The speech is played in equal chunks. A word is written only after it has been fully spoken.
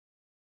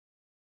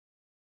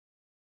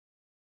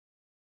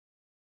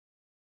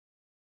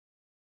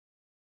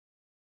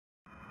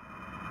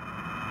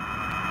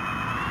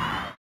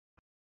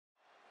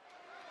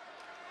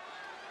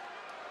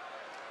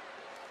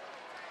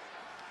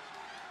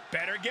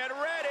Better get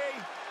ready.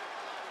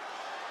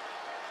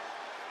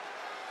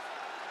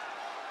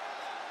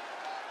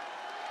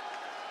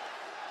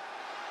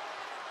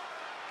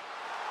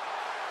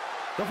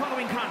 The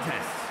following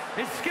contest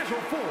is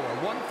scheduled for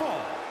one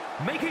fall.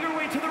 Making her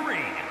way to the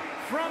ring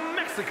from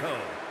Mexico,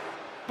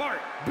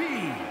 Barby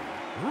de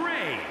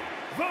Reynosa.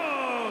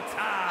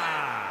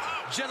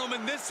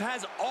 Gentlemen, this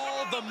has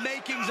all the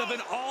makings of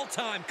an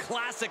all-time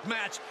classic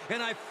match,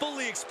 and I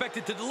fully expect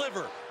it to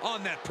deliver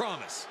on that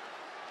promise.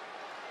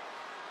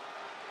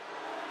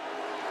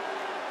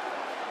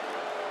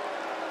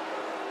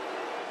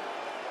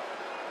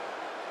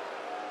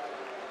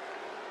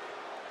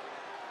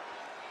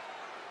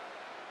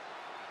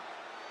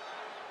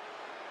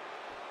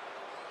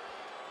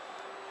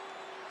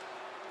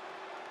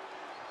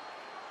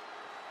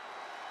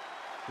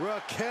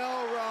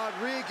 Raquel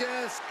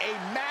Rodriguez, a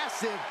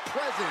massive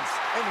presence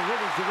in the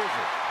women's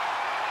division.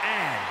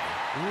 And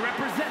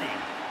representing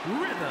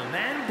Rhythm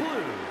and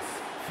Blues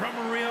from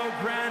Rio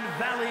Grande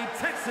Valley,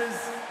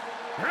 Texas,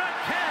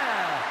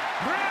 Raquel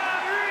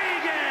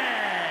Rodriguez.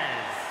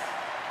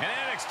 And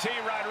NXT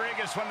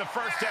Rodriguez won the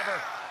first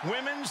ever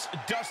Women's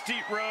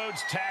Dusty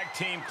Rhodes Tag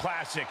Team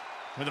Classic.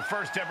 We're the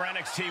first ever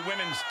NXT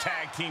Women's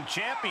Tag Team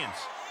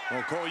Champions.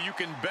 Well, Cole, you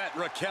can bet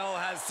Raquel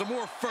has some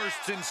more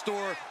firsts in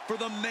store for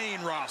the main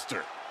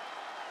roster.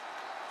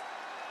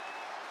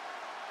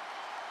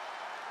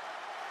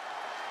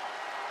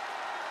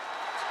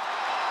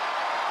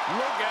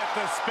 Look at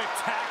the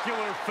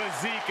spectacular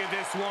physique of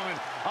this woman.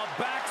 A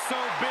back so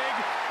big,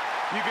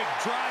 you could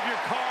drive your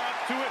car up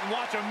to it and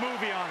watch a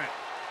movie on it.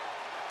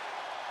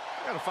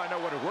 I gotta find out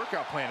what her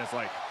workout plan is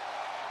like.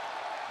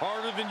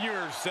 Harder than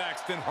yours,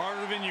 Saxton,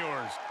 harder than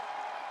yours.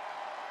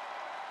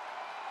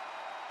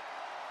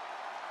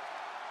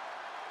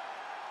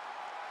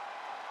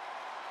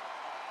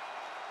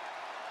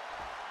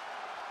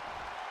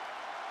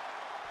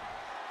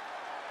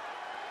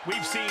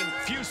 We've seen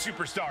few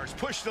superstars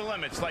push the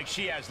limits like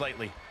she has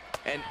lately.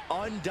 An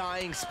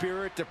undying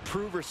spirit to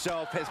prove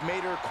herself has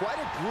made her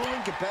quite a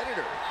grueling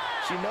competitor.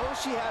 She knows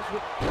she has what...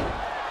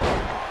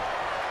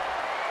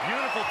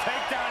 Beautiful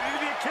takedown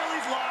into the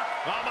Achilles lock.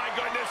 Oh my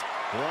goodness.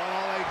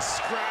 Clawing,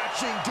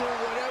 scratching, doing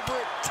whatever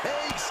it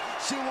takes.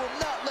 She will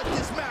not let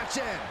this match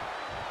end.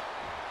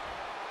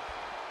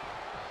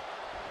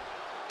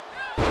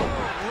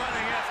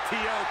 Running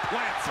FTO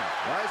plants her.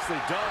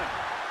 Nicely done.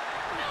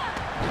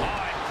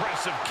 Oh,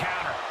 impressive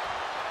counter.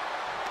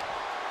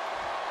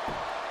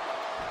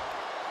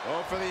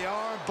 Oh, for the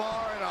arm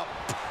bar and a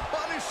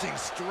punishing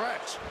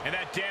stretch. And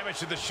that damage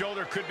to the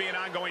shoulder could be an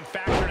ongoing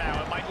factor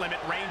now. It might limit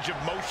range of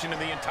motion in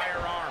the entire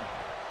arm.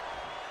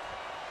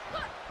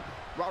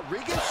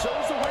 Rodriguez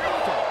shows the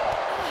wherewithal.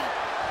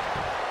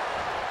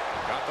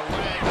 Got the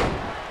leg.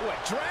 Ooh, a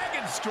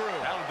dragon screw.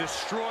 That'll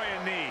destroy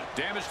a knee.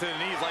 Damage to the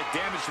knees like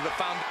damage to the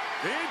foundation.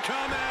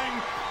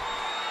 Incoming!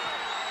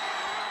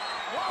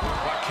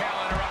 Raquel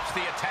interrupts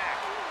the attack.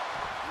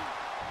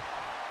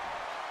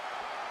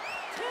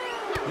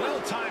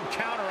 Well-timed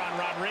counter on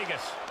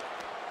Rodriguez.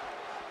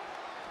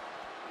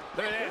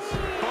 Look at this.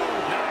 Boom,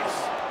 nice.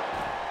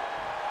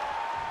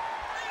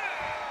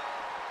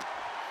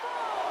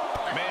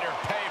 Made her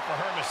pay for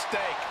her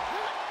mistake.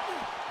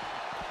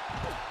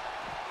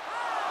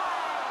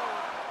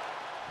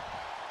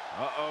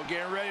 Uh-oh,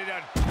 getting ready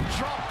to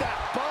drop that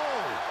bow.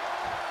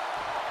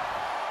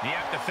 You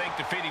have to think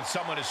defeating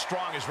someone as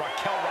strong as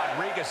Raquel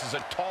Rodriguez is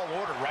a tall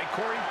order, right,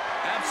 Corey?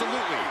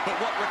 Absolutely. But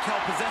what Raquel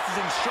possesses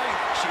in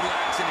strength, she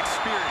lacks in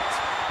experience.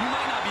 You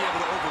might not be able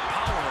to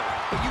overpower her,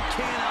 but you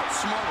can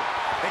outsmart her.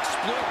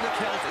 Exploit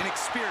Raquel's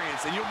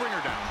inexperience, and you'll bring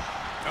her down.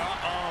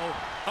 Uh-oh.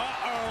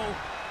 Uh-oh.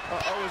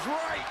 Uh-oh is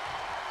right.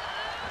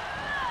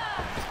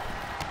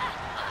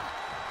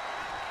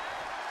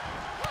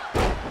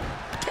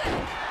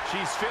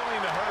 She's feeling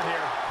the hurt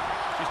here.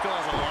 She still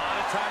has a lot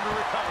of time to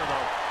recover,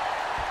 though.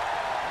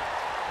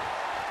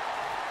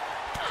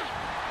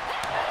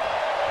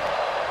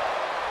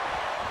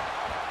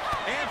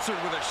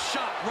 Answered with a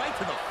shot right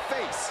to the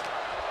face.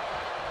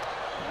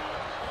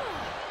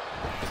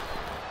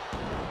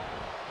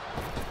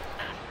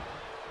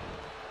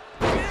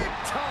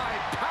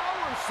 Big-time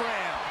power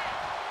slam.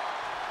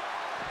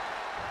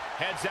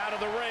 Heads out of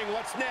the ring.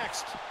 What's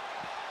next?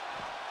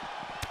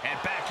 And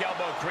back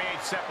elbow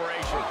creates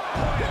separation.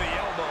 Point of the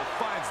elbow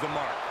finds the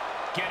mark.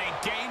 Getting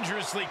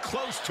dangerously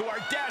close to our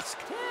desk.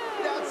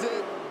 That's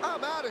it.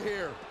 I'm out of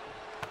here.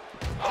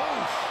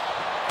 Oh.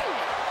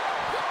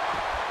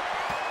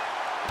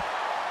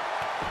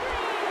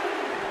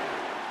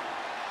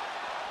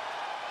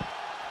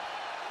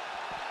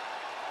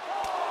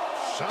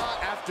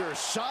 Shot after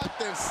shot,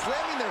 then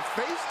slamming their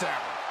face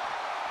down.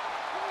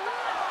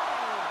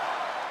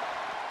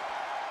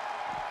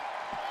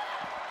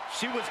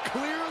 She was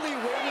clearly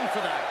waiting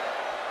for that.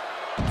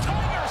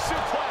 Tiger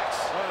suplex.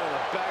 Right on the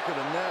back of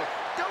the neck.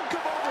 Don't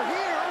come over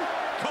here.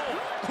 Cole,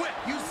 quick,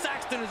 use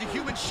Saxton as a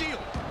human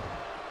shield.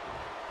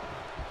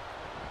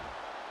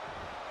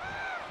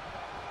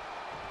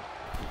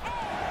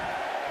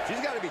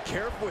 She's got to be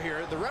careful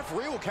here. The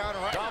referee will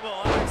counteract.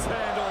 Double axe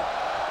handle.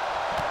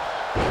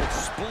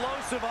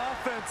 Explosive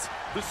offense.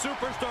 The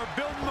superstar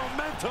building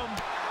momentum.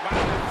 Wow,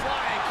 they're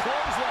flying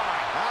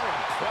clothesline. How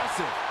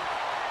impressive.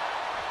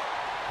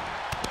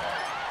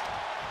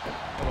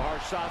 Some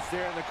hard shots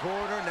there in the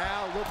corner.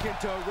 Now looking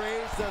to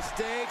raise the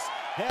stakes.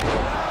 Head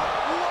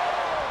out.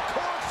 Whoa!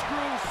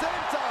 Corkscrew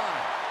senton.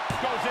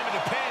 Goes into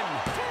the pin.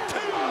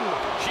 Two.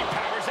 She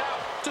powers out.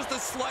 Just the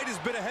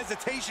slightest bit of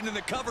hesitation in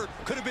the cover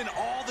could have been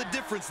all the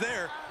difference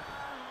there.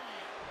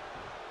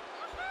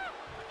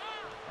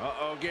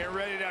 Uh-oh, getting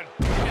ready to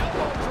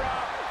elbow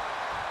drop.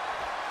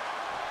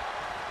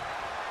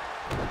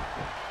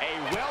 A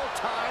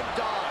well-timed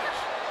dodge.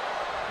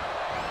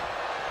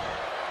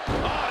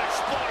 Oh, an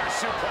exploder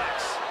suplex.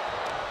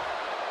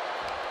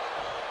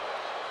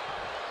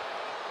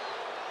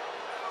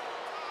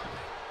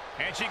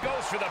 And she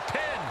goes for the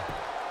pin.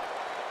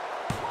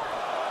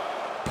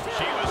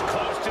 She was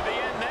close to the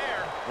end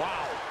there.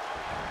 Wow.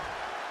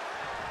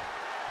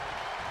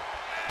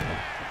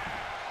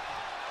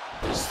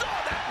 Saw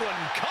that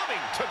one coming.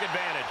 Took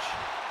advantage.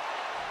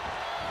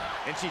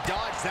 And she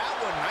dodged that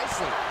one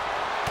nicely.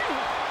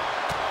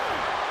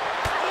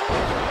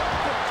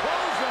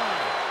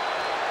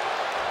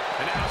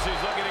 And now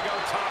she's looking to go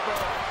top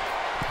rope.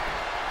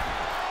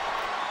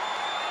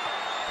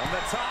 On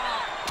the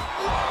top.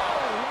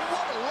 Whoa,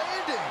 what a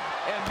landing.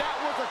 And that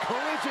was a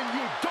collision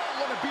you don't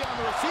want to be on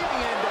the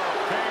receiving end of.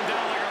 Came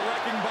down like a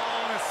wrecking ball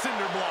on a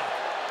cinder block.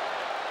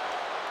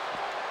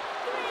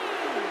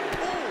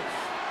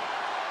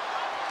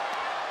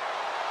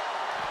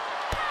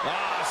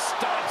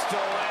 Stomps to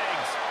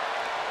legs.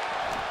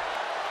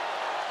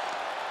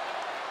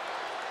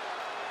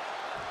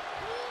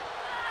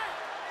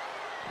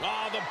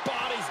 Oh, the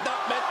body's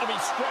not meant to be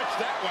stretched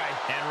that way.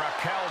 And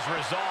Raquel's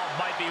resolve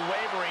might be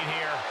wavering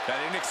here. That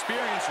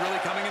inexperience really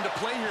coming into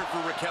play here for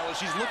Raquel as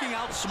she's looking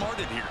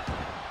outsmarted here.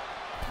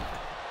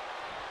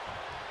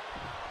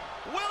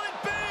 Will it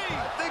be?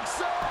 I think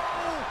so.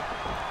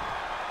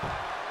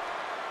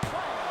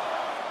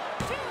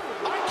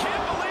 I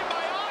can't believe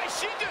my eyes.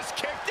 She just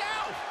kicked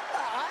out.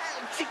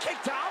 She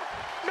kicked out?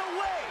 No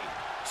way.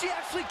 She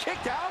actually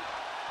kicked out?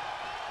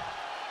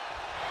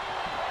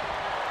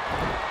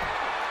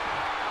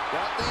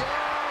 Got the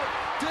arm.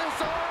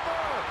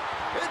 Disarmer.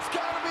 It's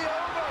got to be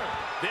over.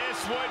 This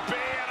would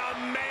be an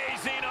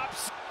amazing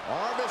upset.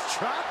 Arm is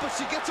trapped, but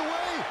she gets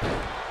away.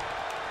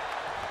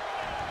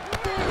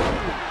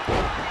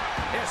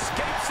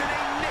 Escapes in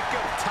a nick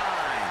of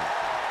time.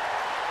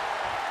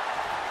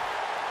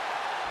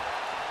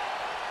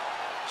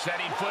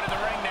 Setting foot in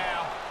the ring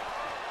now.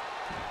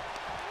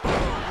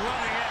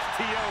 Running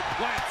FTO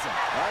plants him.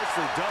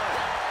 Nicely done.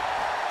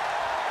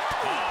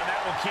 Oh, and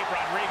that will keep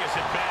Rodriguez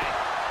at bay.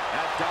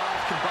 That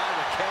dodge can buy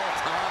Raquel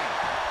time.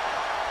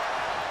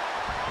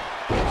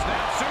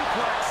 Snap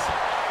suplex.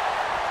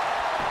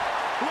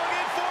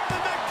 Looking for the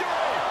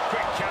victory.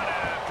 Quick count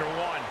out after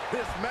one.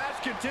 This match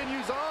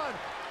continues on.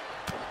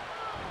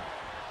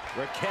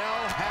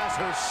 Raquel has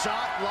her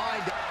shot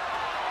lined up.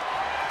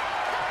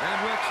 And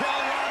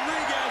Raquel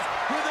Rodriguez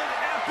with an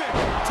epic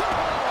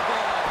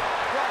Oh,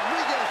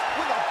 Rodriguez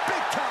with a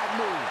big-time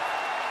move.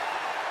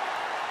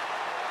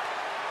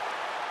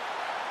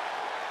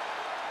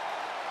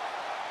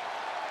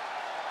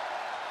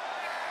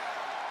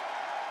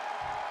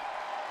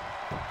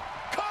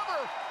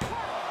 Cover.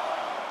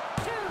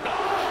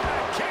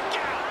 Oh, kick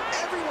out.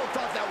 Everyone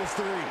thought that was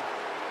three.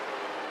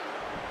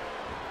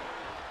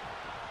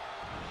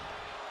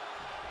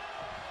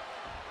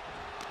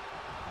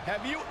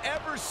 Have you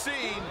ever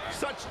seen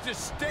such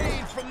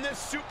disdain from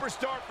this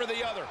superstar for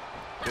the other?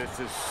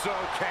 This is so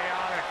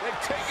chaotic.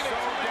 They've taken it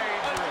So to a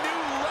dangerous.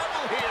 new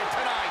level here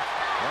tonight.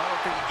 I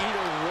don't think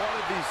either one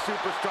of these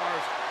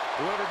superstars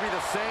will ever be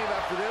the same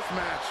after this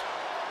match.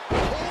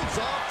 Holds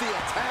off the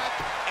attack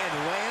and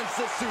lands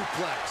the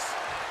suplex.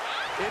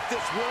 If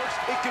this works,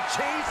 it could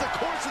change the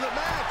course of the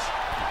match.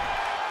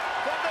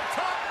 From the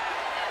top.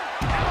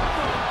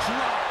 Elbow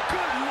drop.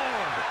 Good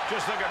Lord.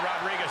 Just look at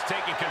Rodriguez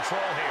taking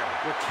control here.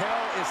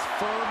 Raquel is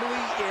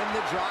firmly in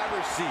the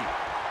driver's seat.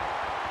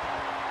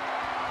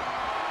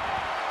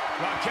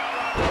 Raquel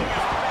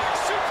Rodriguez back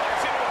suplex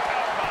into a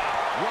powerbomb.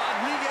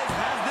 Rodriguez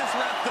has this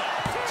wrapped up.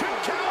 Two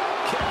count.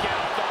 Kick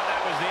out. Thought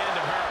that was the end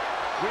of her.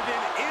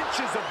 Within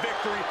inches of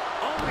victory,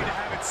 only to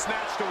have it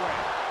snatched away.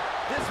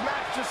 This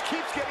match just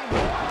keeps getting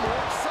more and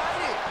more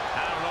exciting.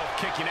 I don't know if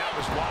kicking out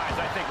was wise.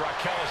 I think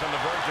Raquel is on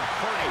the verge of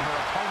hurting her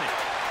opponent.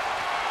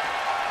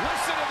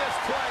 Listen to this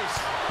place.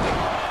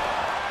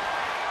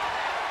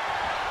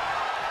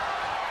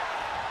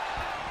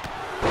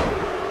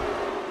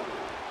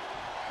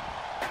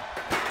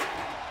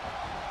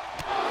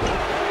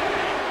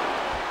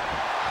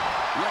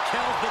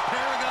 Raquel's the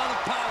paragon of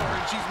power,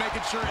 and she's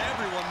making sure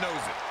everyone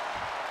knows it.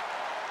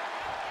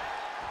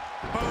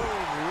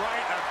 Boom,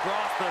 right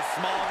across the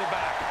small of the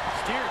back.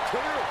 Steer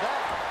clear of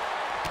that.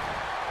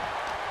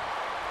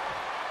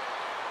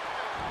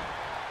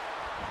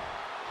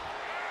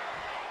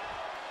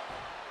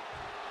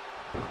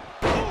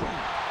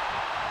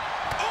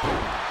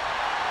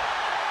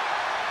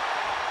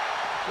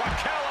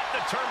 Raquel up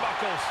the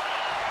turnbuckles.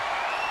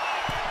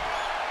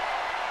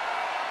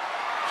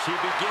 She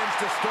begins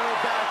to stir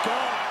back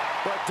up,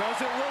 but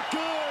doesn't look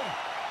good.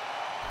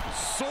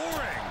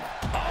 Soaring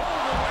all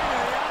the way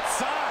to the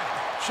outside,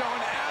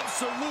 showing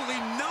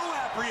absolutely no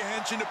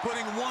apprehension to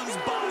putting one's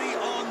body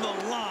on the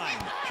line.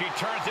 She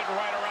turns it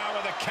right around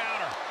with a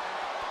counter.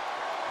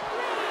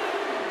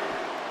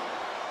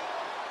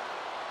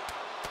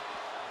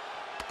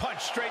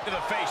 Punch straight to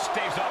the face,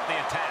 staves off the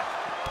attack.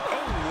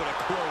 Oh, what a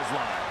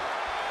clothesline.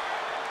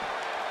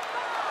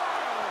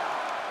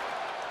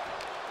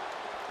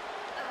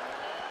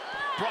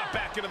 Brought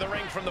back into the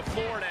ring from the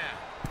floor now.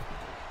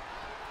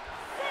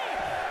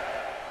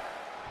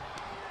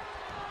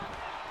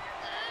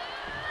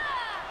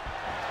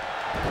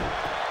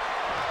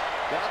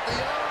 Got the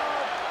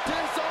arm.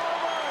 It's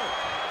over.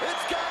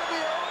 It's got to be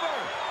over.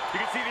 You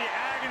can see the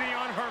agony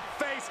on her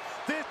face.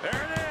 There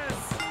it is.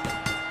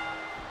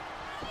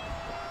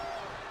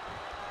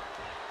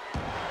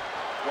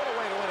 What a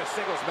way to win a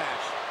singles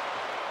match.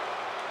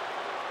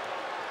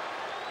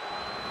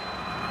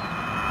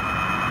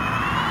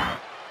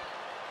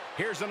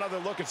 Here's another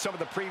look at some of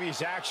the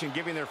previous action,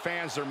 giving their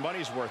fans their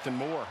money's worth and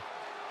more.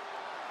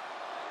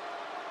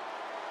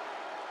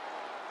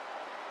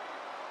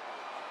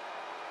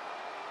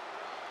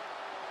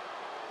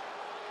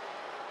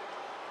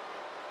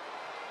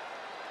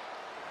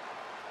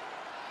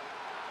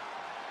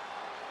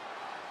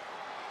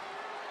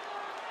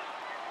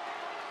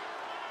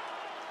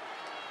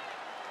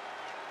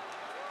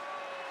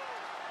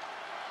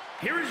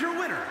 Here is your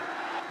winner,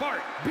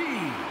 Barby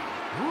de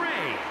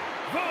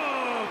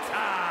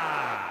Reynosa.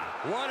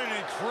 What an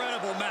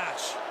incredible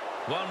match.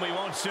 One we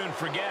won't soon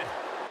forget.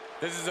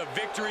 This is a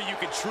victory you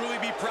can truly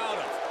be proud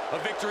of. A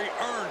victory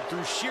earned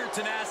through sheer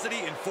tenacity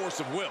and force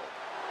of will.